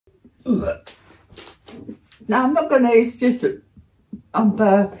No, I'm not gonna, it's just, I'm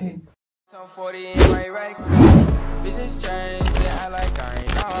burping.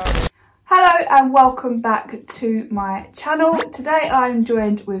 Hello and welcome back to my channel. Today I'm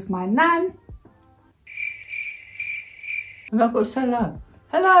joined with my nan. Have I got to say hello?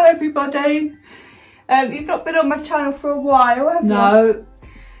 Hello everybody. You've not been on my channel for a while, have you? No.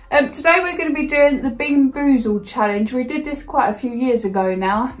 Today we're going to be doing the Boozled challenge. We did this quite a few years ago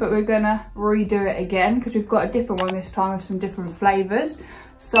now, but we're going to redo it again because we've got a different one this time with some different flavours.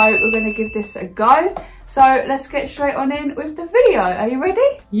 So we're going to give this a go. So let's get straight on in with the video. Are you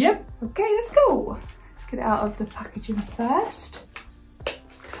ready? Yep. Okay, let's go. Let's get it out of the packaging first.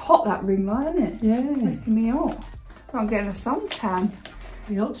 It's hot, that ring light, isn't it? Yeah. It's making me hot. I'm getting a suntan.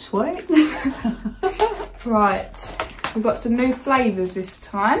 You're not sweat. Right. We've got some new flavours this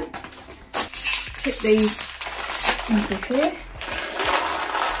time. Tip these into here.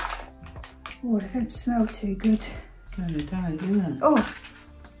 Oh, they don't smell too good. No, they don't, do they? Oh.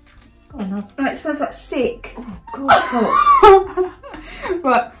 Oh, no. Oh, it smells like sick. Oh, God.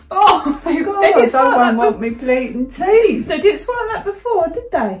 Right. Oh, they didn't smell like that. Want me bleeding teeth. They didn't smell like that before,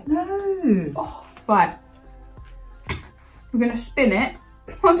 did they? No. Oh, right. We're going to spin it.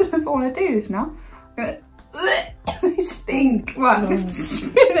 I don't know if I want to do this now. They stink. Right, I'm going to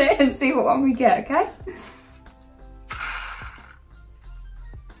spin it and see what one we get, okay?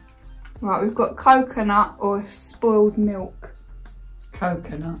 Right, we've got coconut or spoiled milk.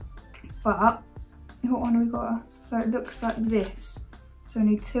 Coconut. But, what one have we got? So it looks like this. So we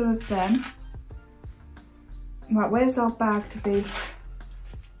need 2 of them. Right, where's our bag to be?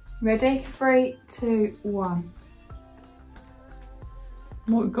 Ready? 3, 2, 1.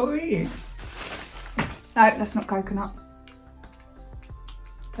 What got it? No, that's not coconut.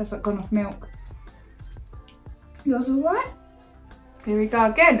 Tastes like gone off milk. Yours alright? Here we go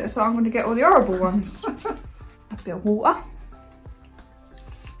again. So I'm going to get all the horrible ones. A bit of water.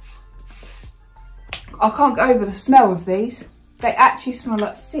 I can't get over the smell of these. They actually smell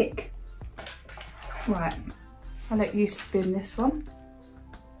like sick. Right, I'll let you spin this one.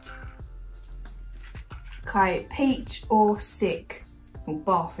 Okay, peach or sick. Or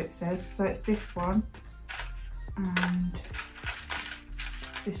bath it says. So it's this one. And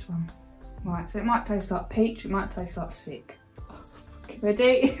this one. Right, so it might taste like peach, it might taste like sick.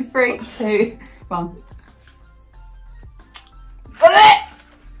 Ready? 3, 2, 1.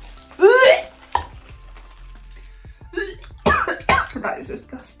 That is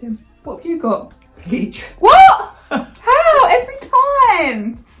disgusting. What have you got? Peach. What? How? Every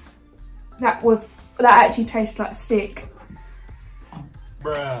time. That actually tastes like sick.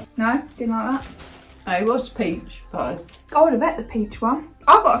 Bruh. No? Didn't like that? No, it was peach, but I would have bet the peach one.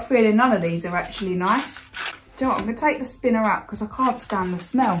 I've got a feeling none of these are actually nice. Do you know what? I'm going to take the spinner out because I can't stand the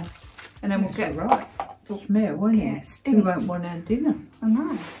smell. And then we'll get right. Smell, won't Yeah, it? it stinks. We won't want our dinner. I know.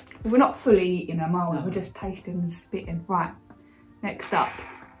 Well, we're not fully eating them, are we? No. We're just tasting and spitting. Right. Next up,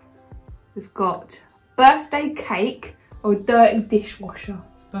 we've got birthday cake or dirty dishwasher.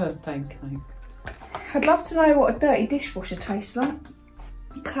 Birthday cake. I'd love to know what a dirty dishwasher tastes like.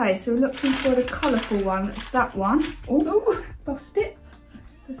 Okay, so we're looking for the colourful one. It's that one. Oh, lost it.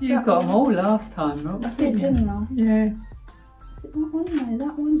 You got them all last time, Rox. I did, didn't I? Yeah. Is it that one? No,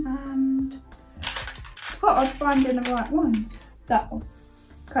 that one and... I thought I'd find in the right ones. That one.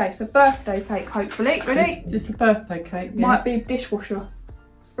 Okay, so birthday cake, hopefully. Ready? It's a birthday cake, yeah. Might be dishwasher.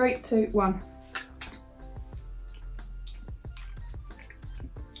 3, 2, 1.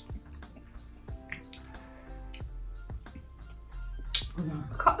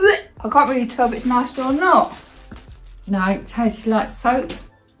 I can't really tell if it's nice or not. No, it tastes like soap.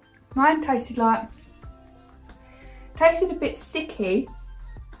 Mine tasted a bit sicky,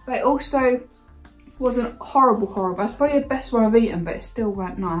 but it also wasn't horrible. It's probably the best one I've eaten, but it still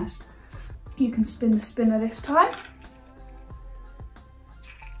weren't nice. You can spin the spinner this time.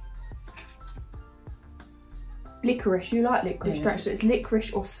 Licorice, you like licorice, Yeah. don't you? So it's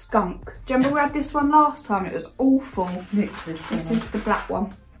licorice or skunk. Do you remember we had this one last time? It was awful. Licorice. This is the black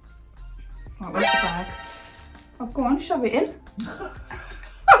one. Right, where's the bag? Oh, go on, shove it in.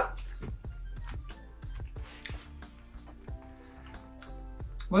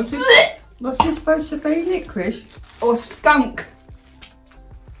 What's it supposed to be? Licorice? Or skunk.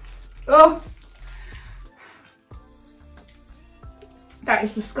 Oh. That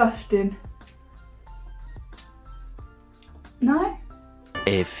is disgusting. No?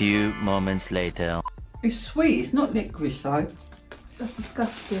 A few moments later. It's sweet, it's not licorice though. That's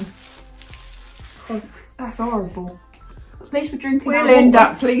disgusting. God, that's horrible. At least we're drinking We'll our end water.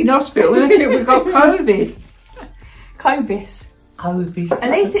 up clean hospital and I think we've got COVID. Clovis. Overly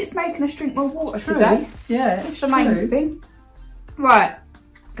At least it's making us drink more water true. today. Yeah, That's it's the main true. thing. Right,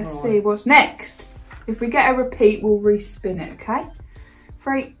 let's see what's next. If we get a repeat, we'll re-spin it, okay?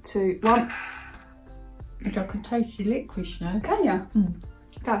 3, 2, 1. And I can taste the licorice now. Can you? Mm.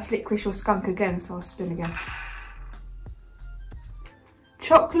 That's licorice or skunk again, so I'll spin again.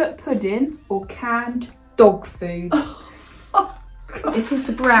 Chocolate pudding or canned dog food? This is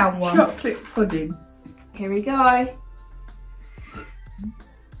the brown one. Chocolate pudding. Here we go.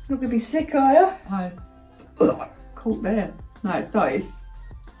 Not gonna be sick, are you? I caught there. No, it's not. It's...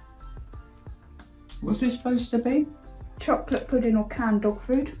 What's it supposed to be? Chocolate pudding or canned dog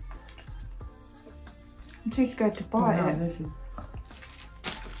food? I'm too scared to bite it. This is...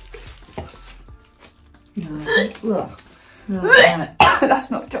 No. Ugh. No, no.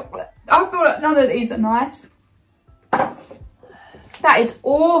 That's not chocolate. I feel like none of these are nice. That is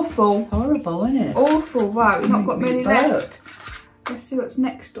awful. It's horrible, isn't it? Awful. Wow, we've not got many left. Burp. Let's see what's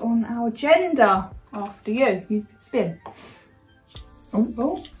next on our agenda. After you. You spin.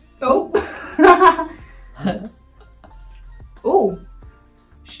 Oh, Oh. Oh.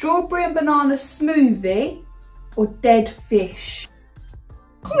 Strawberry and banana smoothie or dead fish?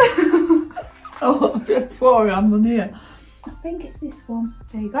 oh, that's why I'm on here. I think it's this one.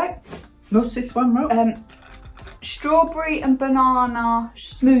 There you go. What's this one, Rox? Strawberry and banana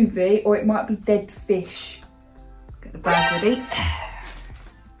smoothie, or it might be dead fish. Get the bag ready.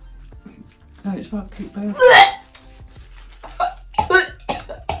 No, it's right, keep burping.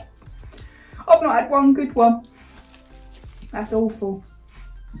 I've not had one good one. That's awful.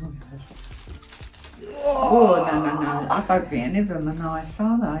 Oh, no. I don't think any of them are nice,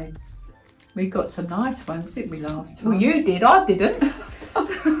 are they? We got some nice ones, didn't we, last time? Well, you did, I didn't.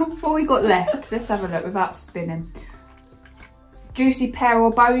 What we got left? Let's have a look without spinning. Juicy pear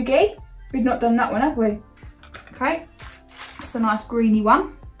or bogey? We've not done that one, have we? Okay. That's the nice greeny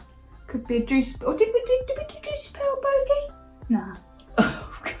one. Could be a juicy... Or did we do juicy pear or bogey? Nah.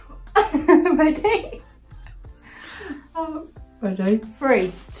 Oh, God. Ready? Ready?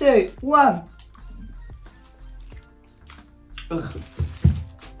 3, 2, 1. Ugh.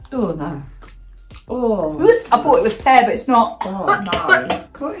 Oh, no. Oh. I thought it was pear, but it's not. Oh, no.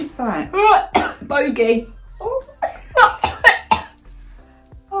 What is that? Bogey.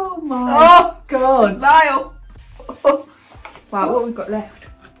 Oh, my Oh, God. Lyle. Wow, what have we got left?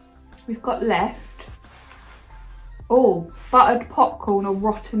 We've got left, oh, buttered popcorn or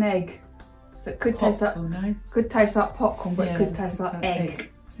rotten egg. So it could taste like, popcorn, but it could taste like egg.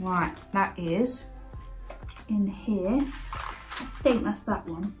 Right, that is in here. I think that's that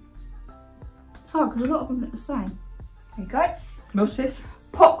one. It's hard because a lot of them look the same. There you go. What's this?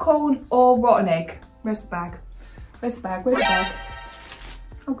 Popcorn or rotten egg. Where's the bag? Where's the bag? Where's the bag?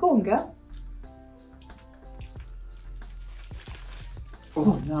 Oh, go on, girl.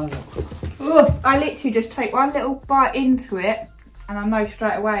 Oh, no. Ugh, I literally just take one little bite into it and I know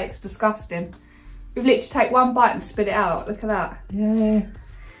straight away it's disgusting. You literally take one bite and spit it out. Look at that. Yeah.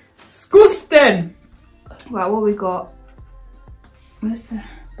 Disgusting. Well, what we got? Where's the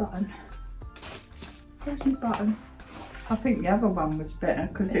button? Where's my button? I think the other one was better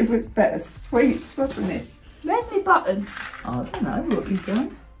because it was better sweets, wasn't it? Where's my button? I don't know what you've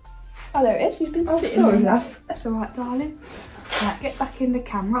done. Oh, there it is. You've been sitting sorry, on that. love. That's all right, darling. Right, get back in the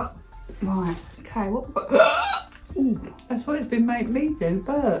camera. Right, okay, what we got? Ooh. That's what it's been making me do,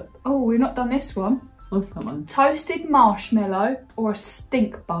 but... Oh, we've not done this one. What's that one? Toasted marshmallow or a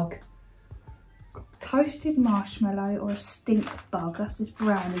stink bug? Toasted marshmallow or a stink bug. That's this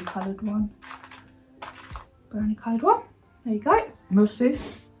brownie coloured one. Brownie coloured one. There you go. What's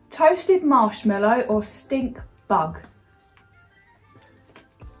this? Toasted marshmallow or stink bug?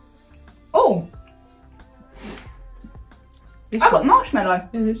 Oh! This I got one. marshmallow.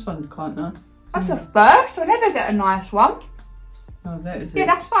 Yeah, this one's quite nice. That's a first. I never get a nice one. Oh, that is Yeah, it.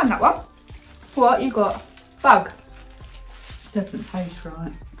 that's fine, that one. What you got? Bug. Doesn't taste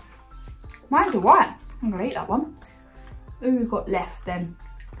right. Mine's alright. I'm gonna eat that one. Who we got left then?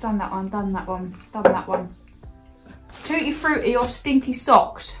 Done that one, done that one, done that one. Tutti Frutti or Stinky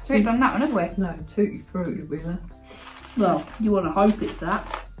Socks? We haven't done that one, have we? No, Tutti Frutti, Villar. Well, you want to hope it's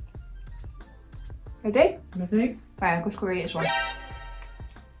that. Ready? Ready? Right, I've got to eat this one.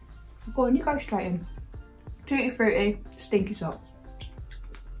 Go on, you go straight in. Tutti Frutti, Stinky Socks.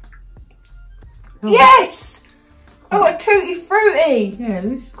 Oh. Yes! I got Tutti Frutti! Yeah,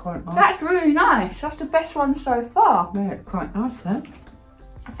 this is quite nice. That's really nice. That's the best one so far. Yeah, quite nice, that.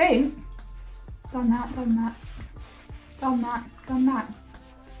 I think. Done that, done that. Done that, done that.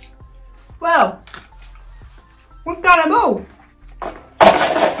 Well, we've done them all.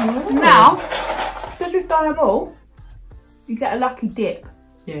 Oh. Now, because we've done them all, you get a lucky dip.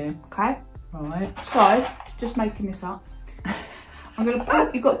 Yeah. Okay? Right. So, just making this up. I'm going to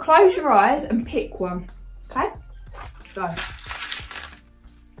put, you've got to close your eyes and pick one. Okay? Go.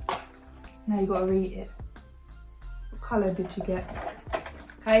 Now you've got to read it. What colour did you get?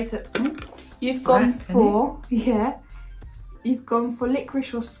 Okay, so you've gone for, yeah, you've gone for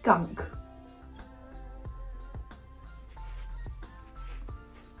licorice or skunk.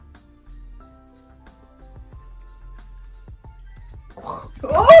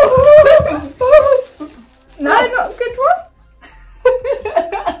 Oh! No, not a good one.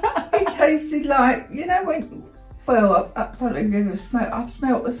 It tasted like, you know when, well, I don't know if you've ever smelled, I've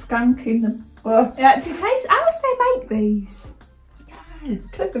smelt a skunk in the, well. Yeah, do you taste, how do they make these? It's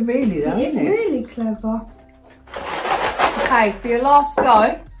clever really though, It's isn't it? really clever. Okay, for your last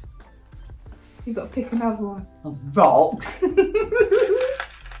go, you've got to pick another one. Oh, rocks.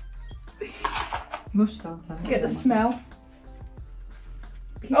 Mustard. Get the smell.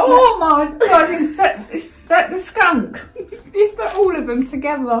 Oh my god, is that the skunk? You smell all of them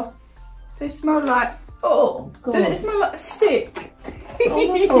together. They smell like, Oh god. doesn't it smell like sick?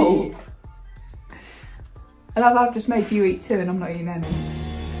 Oh. I love I've just made you eat two and I'm not eating any.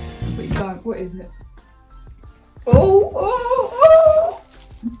 But you don't, what is it? Oh, oh, oh!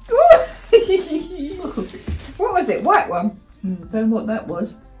 What was it, white one? Don't know what that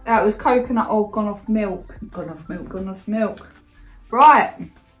was. That was coconut oil gone off milk. Gone off milk. Gone off milk. Right,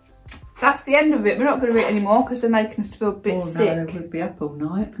 that's the end of it. We're not going to eat anymore because they're making us feel a bit sick. No, we'd be up all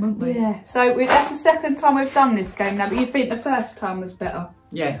night, wouldn't we? Yeah, so that's the second time we've done this game now, but you think the first time was better?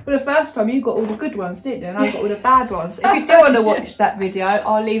 Yeah. Well, the first time you got all the good ones, didn't you? And I got all the bad ones. If you do want to watch that video,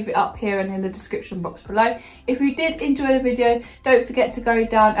 I'll leave it up here and in the description box below. If you did enjoy the video, don't forget to go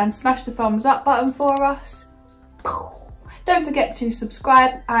down and smash the thumbs up button for us. Don't forget to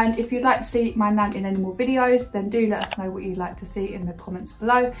subscribe, and if you'd like to see my nan in any more videos, then do let us know what you'd like to see in the comments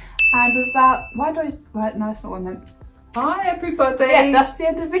below. And without, no, that's not what I meant. Bye everybody. Yeah, that's the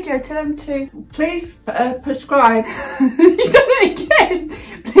end of the video. Tell them to please prescribe. You done it again.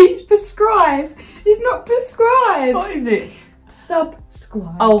 Please prescribe. It's not prescribe. What is it?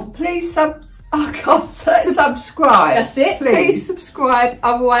 Subscribe. Oh, please I can't say subscribe. That's it. Please subscribe.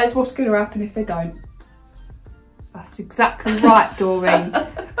 Otherwise, what's going to happen if they don't? That's exactly right, Doreen.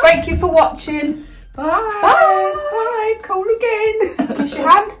 Thank you for watching. Bye. Bye. Bye. Call again. Kiss your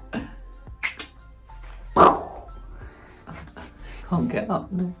hand. Can't get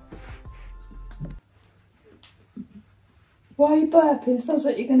up now. Why are you burping? It sounds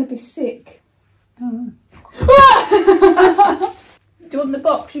like you're going to be sick. Oh. Do you want the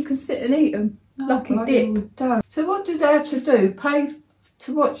box? You can sit and eat them. Lucky dip. So what do they have to do? Pay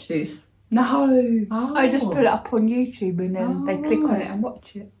to watch this? No. Oh. I just put it up on YouTube and then they click on it and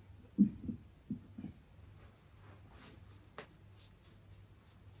watch it.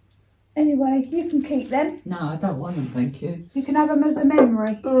 Anyway, you can keep them. No, I don't want them, thank you. You can have them as a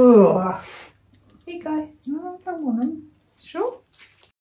memory. Ugh. Here you go. No, I don't want them. Sure?